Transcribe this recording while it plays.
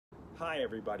Hi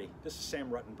everybody, this is Sam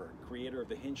Ruttenberg, creator of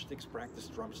the HINGESTIX Practice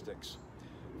Drumsticks.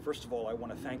 First of all, I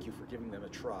want to thank you for giving them a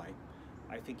try.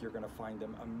 I think you're going to find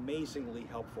them amazingly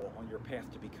helpful on your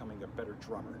path to becoming a better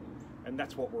drummer, and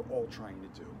that's what we're all trying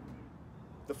to do.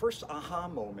 The first aha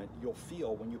moment you'll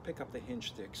feel when you pick up the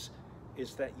HINGESTIX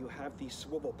is that you have these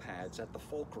swivel pads at the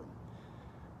fulcrum,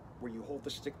 where you hold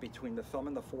the stick between the thumb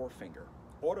and the forefinger.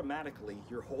 Automatically,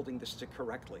 you're holding the stick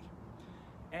correctly.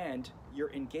 And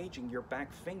you're engaging your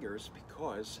back fingers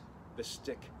because the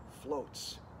stick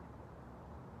floats.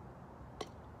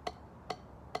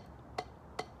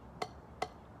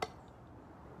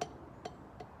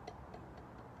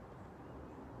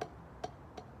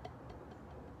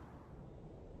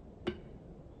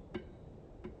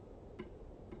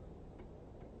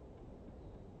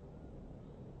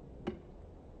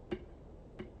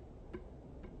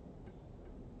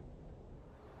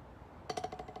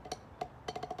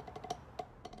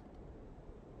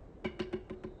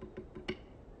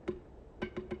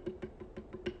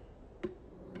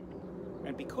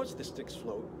 And because the sticks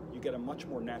float, you get a much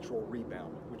more natural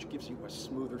rebound, which gives you a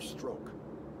smoother stroke.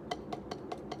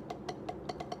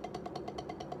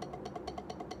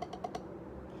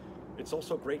 It's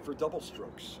also great for double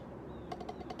strokes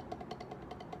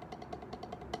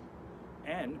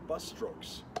and bus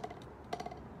strokes.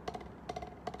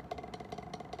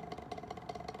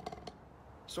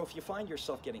 So if you find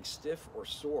yourself getting stiff or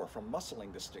sore from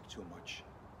muscling the stick too much,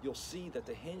 you'll see that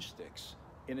the HINGESTIX,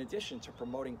 in addition to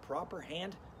promoting proper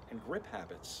hand and grip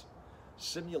habits,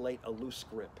 simulate a loose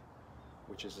grip,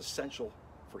 which is essential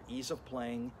for ease of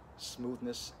playing,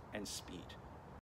 smoothness, and speed.